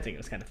it, which I think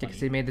was kind of funny.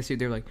 Because they made the suit,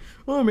 they're like,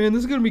 oh man,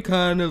 this is gonna be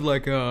kind of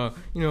like a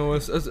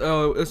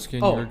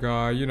skinnier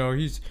guy. You know,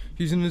 he's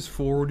in his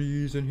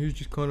 40s and he's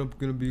just kind of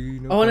gonna be.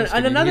 And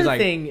another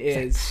thing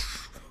is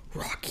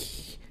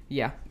Rocky.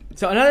 Yeah.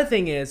 So another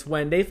thing is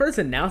when they first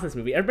announced this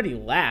movie, everybody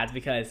laughed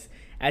because,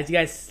 as you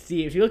guys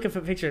see, if you look at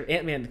a picture of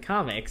Ant-Man in the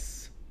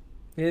comics,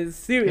 his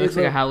suit looks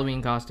like a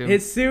Halloween costume.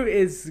 His suit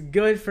is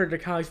good for the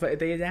comics, but if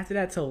they adapted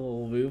that to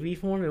movie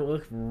form, it would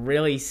look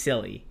really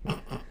silly.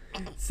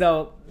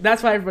 So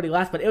that's why everybody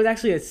laughed, but it was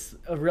actually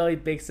a really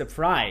big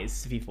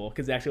surprise to people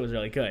because it actually was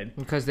really good.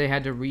 Because they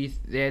had to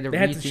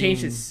change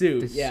his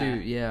suit.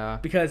 Suit, yeah.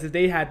 Because if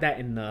they had that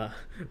in the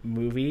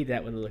movie,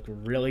 that would look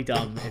really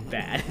dumb and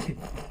bad.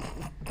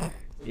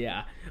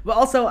 Yeah, but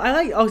also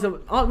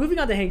moving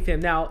on to Hank Pym.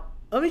 Now,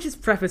 let me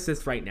just preface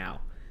this right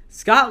now.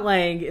 Scott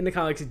Lang in the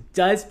comics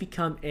does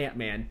become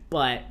Ant-Man,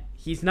 but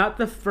he's not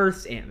the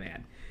first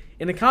Ant-Man.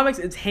 In the comics,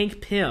 it's Hank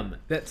Pym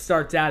that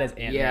starts out as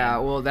Ant-Man. Yeah,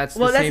 well, that's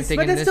the same thing in this movie.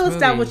 But that's still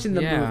established in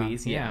the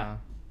movies, yeah.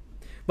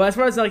 But as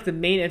far as like the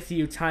main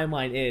MCU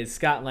timeline is,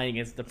 Scott Lang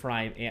is the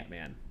prime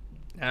Ant-Man.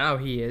 Oh,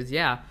 he is,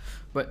 yeah.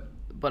 But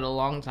but a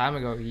long time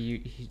ago, he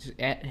just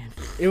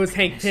It was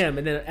Hank Pym,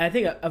 and then I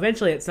think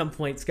eventually at some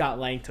point Scott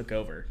Lang took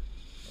over.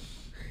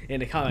 In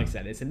the comics,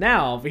 that is, and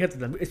now because of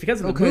the movies, it's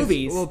because of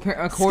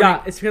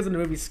the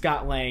movies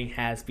Scott Lang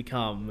has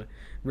become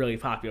really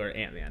popular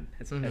Ant-Man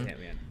as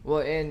Ant-Man.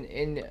 Well,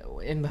 in oh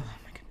my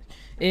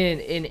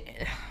goodness,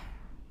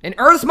 in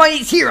Earth's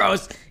Mightiest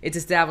Heroes, it's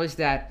established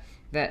that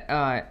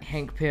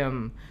Hank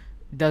Pym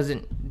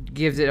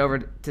gives it over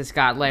to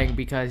Scott Lang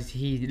because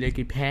he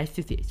like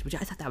pacifist, which I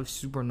thought that was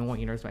super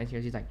annoying in Earth's Mightiest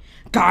Heroes. He's like,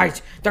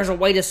 guys, there's a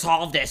way to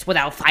solve this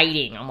without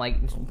fighting. I'm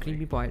like, can you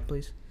be quiet,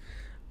 please?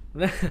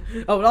 Oh,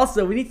 but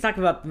also we need to talk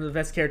about the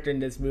best character in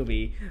this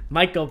movie,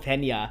 Michael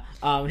Pena.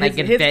 His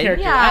character,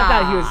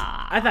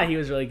 I thought he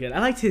was really good. I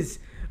liked his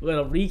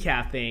little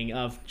recap thing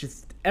of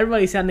just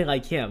everybody sounding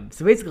like him.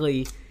 So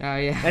basically,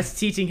 that's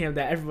teaching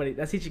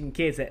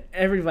kids that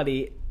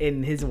everybody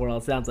in his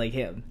world sounds like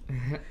him.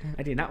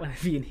 I do not want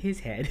to be in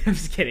his head. I'm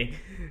just kidding.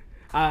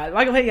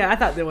 Michael Pena, I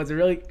thought that was a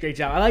really great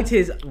job. I liked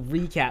his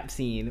recap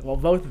scene. Well,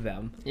 both of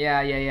them.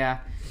 Yeah.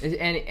 And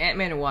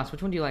Ant-Man and Wasp.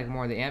 Which one do you like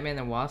more, the Ant-Man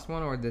and Wasp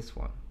one or this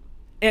one?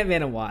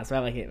 Ant-Man and Wasp. I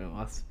like Ant-Man and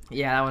Wasp.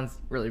 Yeah, that one's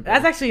really good.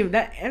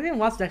 Ant-Man and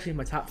Wasp is actually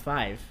my top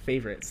 5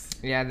 favorites.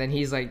 Yeah, then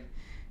he's like,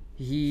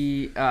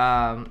 he's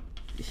also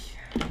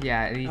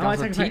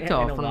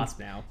Tito from Wasp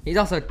now. He's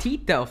also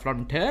Tito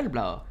from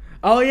Turbo.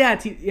 Oh yeah,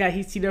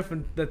 he's Tito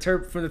from the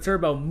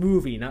Turbo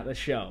movie, not the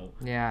show.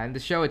 Yeah, and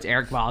the show it's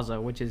Eric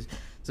Bauza, which is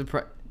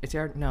it's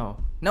Eric. No,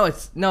 I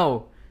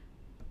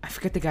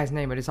forget the guy's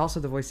name, but it's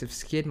also the voice of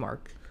Skidmark.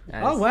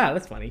 Oh wow,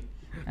 that's funny.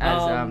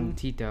 As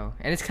Tito,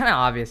 and it's kind of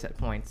obvious at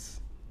points.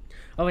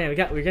 Oh yeah,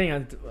 we're getting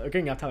off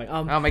topic.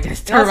 Oh my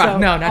gosh, Turbo!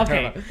 No, not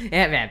Turbo.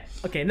 Ant-Man.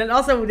 Okay, and then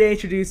also they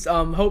introduced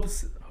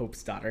Hope's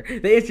daughter.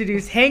 They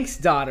introduced Hank's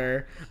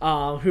daughter,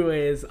 who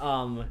is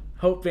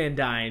Hope Van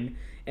Dyne,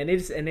 and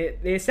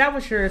they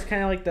established her as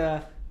kind of like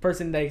the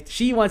person that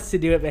she wants to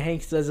do it, but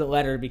Hank doesn't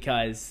let her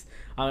because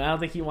I don't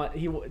think he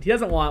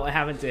doesn't want what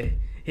happened to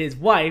his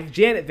wife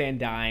Janet Van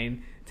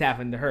Dyne to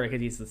happen to her because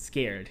he's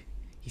scared.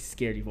 He's a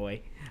scaredy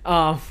boy.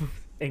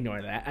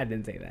 Ignore that. I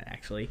didn't say that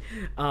actually.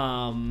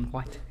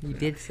 What? You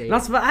did say.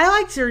 But I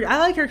like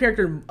her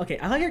character. Okay,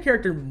 I like her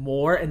character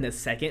more in the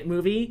second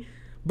movie,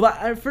 but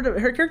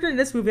her character in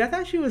this movie, I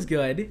thought she was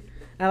good.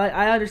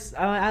 I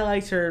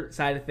liked her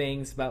side of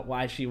things about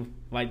why she's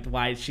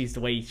the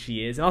way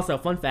she is. And also,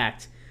 fun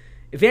fact: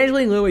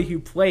 Evangeline Lilly, who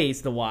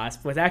plays the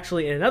Wasp, was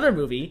actually in another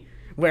movie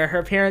where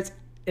her parents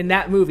in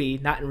that movie,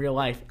 not in real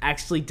life,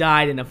 actually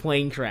died in a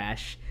plane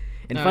crash.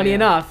 And funny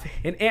enough,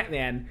 in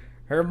Ant-Man,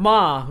 her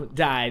mom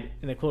died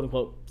in a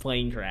quote-unquote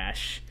plane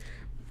crash.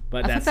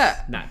 But that's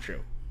not true.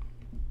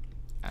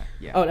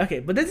 Yeah. Oh, okay.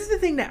 But this is the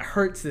thing that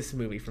hurts this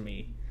movie for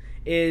me,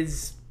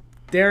 is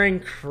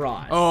Darren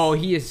Cross. Oh,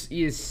 he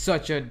is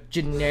such a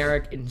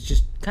generic and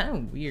just kind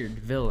of weird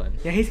villain.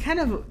 Yeah, he's kind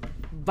of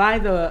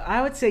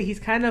I would say he's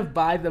kind of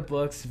by the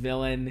books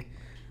villain.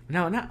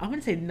 No, I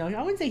wouldn't say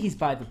he's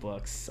by the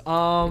books.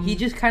 He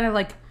just kind of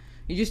like,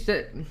 he just,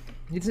 there's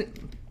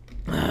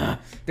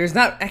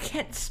not, I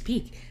can't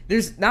speak.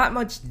 There's not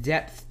much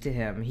depth to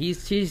him.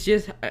 He's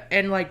just,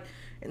 and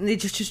they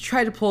just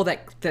try to pull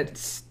that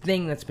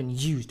thing that's been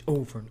used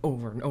over and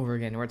over and over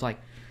again, where it's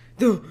like,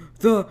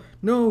 what's it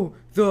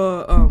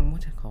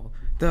called?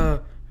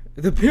 The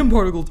Pym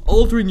particles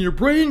altering your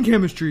brain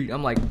chemistry.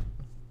 I'm like,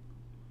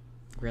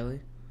 really?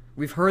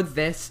 We've heard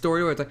this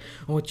story where it's like,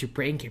 oh, it's your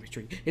brain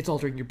chemistry. It's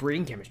altering your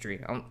brain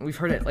chemistry. We've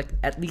heard it like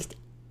at least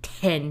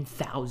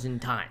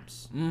 10,000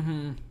 times.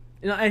 Mm-hmm.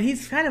 And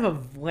he's kind of a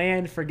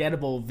bland,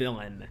 forgettable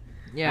villain.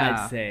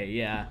 Yeah, I'd say.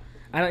 Yeah.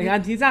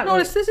 He's not.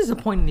 Notice this is a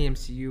point in the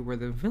MCU where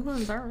the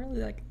villains aren't really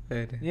that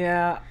good.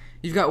 Yeah.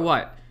 You've got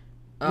what?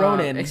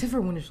 Ronan. Except for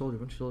Winter Soldier.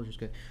 Winter Soldier's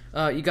good.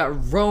 You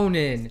got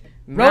Ronan,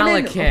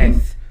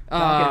 Malekith.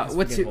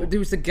 Okay. There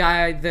was the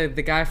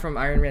guy from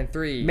Iron Man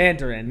 3.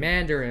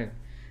 Mandarin.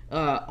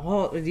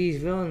 All of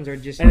these villains are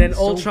just, and then so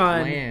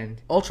Ultron.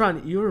 bland.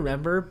 Ultron, you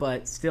remember,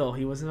 but still,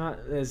 he was not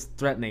as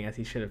threatening as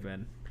he should have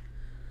been.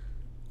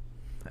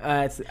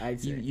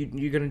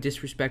 You're gonna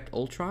disrespect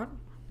Ultron?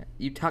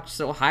 You talked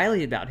so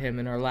highly about him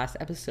in our last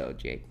episode,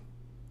 Jake.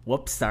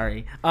 Whoops,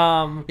 sorry.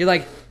 You're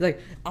like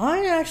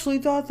I actually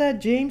thought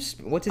that James.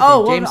 What's his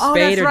name? James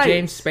Spade or right.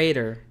 James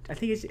Spader? I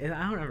think I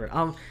don't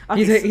remember.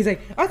 Okay, he's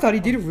like I thought he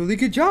did a really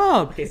good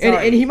job, okay,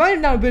 and he might have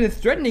not been as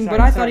threatening, but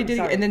I thought he did.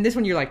 And then this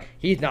one, you're like,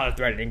 he's not a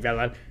threatening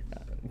villain.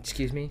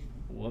 Excuse me.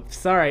 Whoops,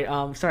 sorry.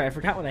 Sorry, I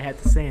forgot what I had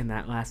to say in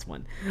that last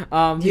one.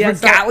 You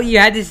forgot what you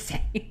had to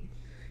say.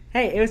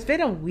 Hey, it's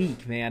been a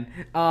week, man.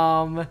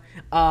 What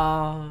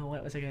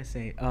was I gonna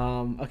say?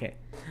 Okay.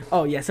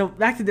 Oh yeah. So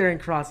back to Darren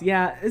Cross.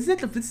 Yeah,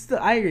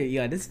 I agree.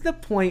 Yeah, this is the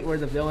point where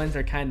the villains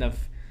are kind of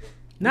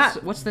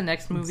not. What's the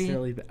next movie?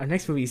 Our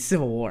next movie is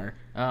Civil War.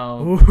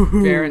 Oh,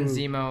 Baron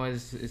Zemo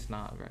is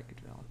not a very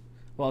good villain.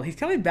 Well, he's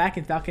coming back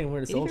in Falcon and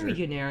Winter Soldier. He's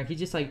very generic. He's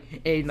just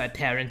like, hey, my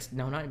parents.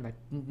 No, not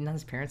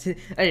his parents.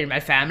 Hey, my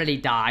family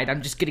died.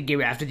 I'm just gonna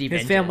go after the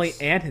Avengers. His family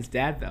and his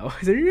dad, though.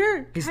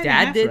 His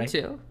dad did right.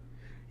 too.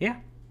 Yeah.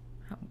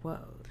 Whoa.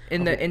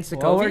 In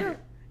Sokovia?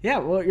 Yeah,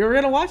 well, you're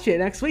gonna watch it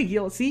next week.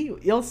 You'll see.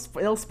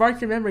 It'll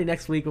spark your memory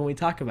next week when we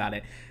talk about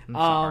it. I'm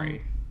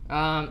sorry.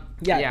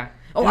 Yeah.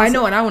 Oh, I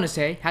know what I want to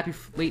say. Happy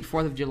late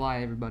 4th of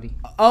July, everybody.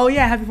 Oh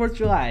yeah, happy 4th of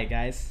July,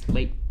 guys.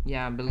 Belated.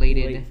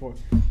 Late 4th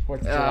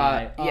of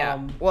July.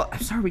 Well, I'm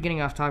sorry we're getting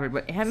off topic,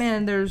 but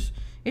Ant-Man,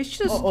 it's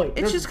just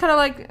there's kind of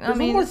like, There's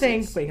one more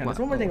thing. Wait, there's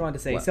one more thing I wanted to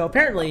say. So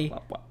apparently,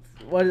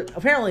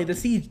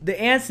 the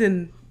ants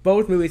in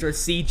both movies are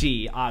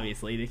CG.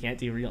 Obviously, they can't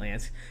do real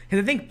ants.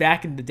 Because I think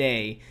back in the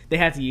day, they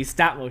had to use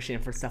stop motion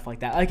for stuff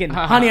like that. Like in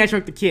Honey, I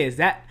Shrunk the Kids,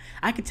 that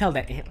I could tell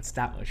that ant was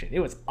stop motion. It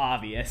was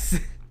obvious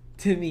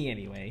to me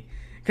anyway.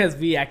 Because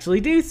we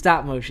actually do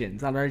stop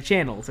motions on our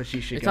channel, so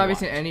she should. It's go obvious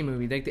watch. in any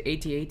movie, like the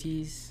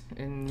AT-ATs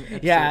and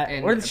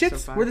were the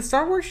ships? Were the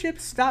Star Wars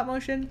ships stop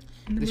motion?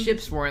 The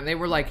ships weren't. They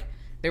were like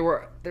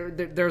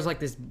there was like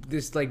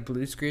this like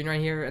blue screen right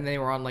here, and they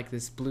were on like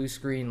this blue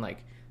screen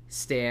like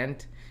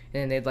stand,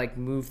 and they'd like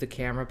move the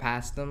camera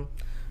past them.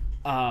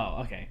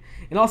 Oh, okay.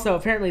 And also,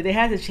 apparently, they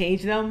had to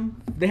change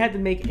them. They had to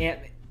make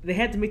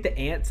the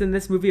ants in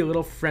this movie a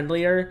little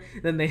friendlier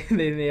than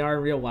they are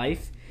in real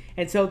life.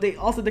 And so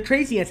the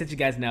crazy ants that you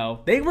guys know,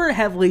 they were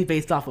heavily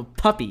based off of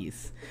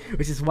puppies,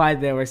 which is why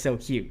they were so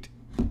cute.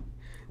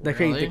 The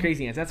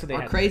crazy ants. That's what they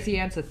are. Had crazy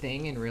ants a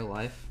thing in real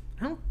life?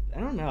 I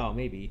don't know.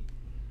 Maybe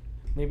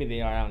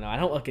they are. I don't know. I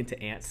don't look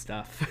into ant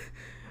stuff.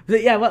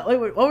 But yeah, what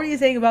were you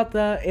saying about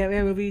the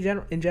Ant-Man movie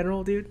in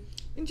general, dude?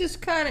 And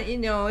just kind of,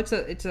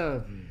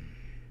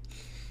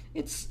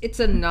 it's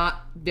a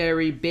not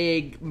very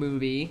big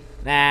movie.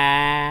 Good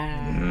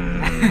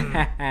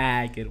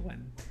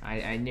one.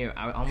 I knew.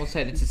 I almost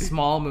said it's a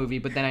small movie,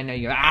 but then I know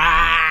you.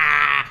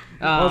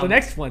 Well, the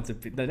next one's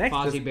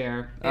Fozzie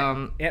Bear.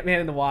 Ant-Man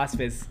and the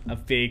Wasp is a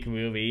big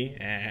movie.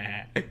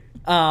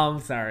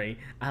 Sorry,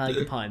 I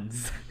like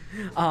puns.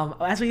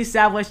 As we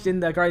established in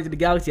the Guardians of the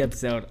Galaxy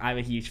episode, I'm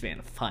a huge fan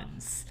of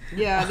puns.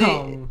 Yeah,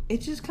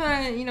 it's just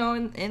kind of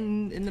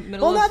in the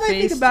middle. Well, now that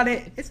I think about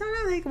it, it's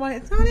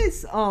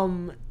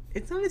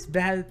not as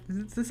bad.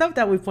 The stuff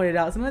that we pointed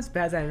out, it's not as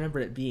bad as I remember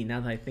it being. Now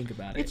that I think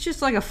about it, it's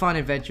just like a fun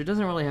adventure. It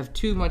doesn't really have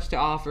too much to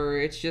offer.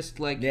 It's just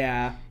like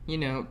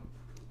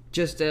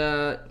just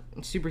a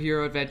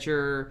superhero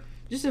adventure,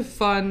 just a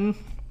fun,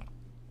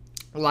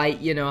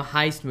 light,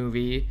 heist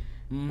movie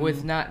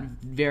with not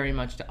very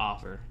much to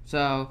offer.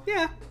 So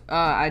yeah,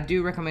 I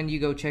do recommend you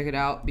go check it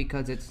out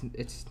because it's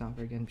not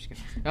very good. I'm just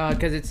kidding.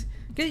 Because it's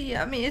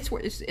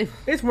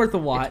worth a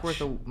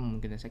watch. Oh my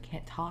goodness, I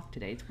can't talk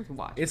today. It's worth a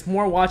watch. It's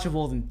more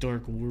watchable than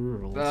Dark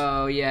World.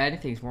 Oh yeah,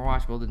 anything's more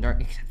watchable than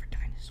Dark, except for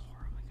Dinosaur.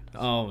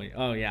 Oh my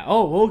goodness. Oh yeah.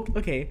 Oh well,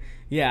 okay.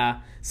 Yeah.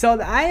 So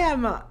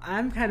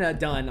I'm kind of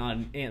done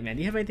on Ant-Man.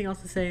 Do you have anything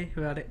else to say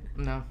about it?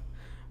 No.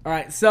 All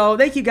right. So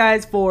thank you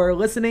guys for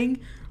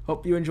listening.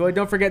 Hope you enjoyed.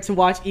 Don't forget to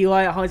watch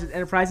Eli at Hollywood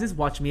Enterprises.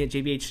 Watch me at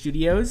JBH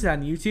Studios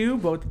on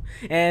YouTube. Both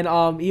and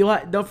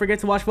Eli. Don't forget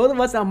to watch both of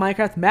us on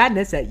Minecraft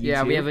Madness at YouTube.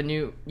 Yeah, we have a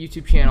new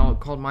YouTube channel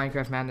called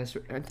Minecraft Madness.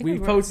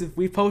 We've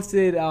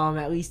posted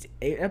at least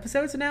 8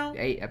 episodes now.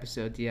 8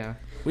 episodes, yeah.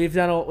 We've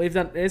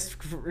done this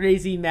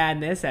crazy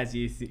madness, as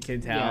you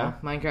can tell. Yeah,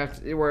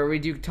 Minecraft, where we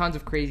do tons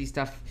of crazy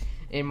stuff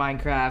in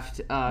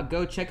Minecraft.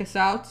 Go check us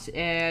out,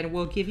 and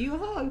we'll give you a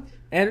hug.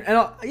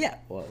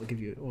 We'll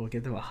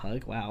give them a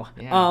hug. Wow.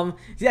 Yeah.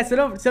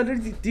 So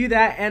do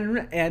that,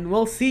 and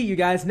we'll see you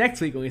guys next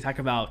week when we talk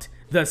about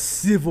the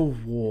Civil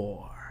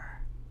War.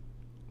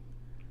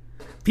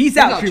 Peace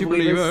out, true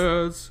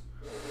believers.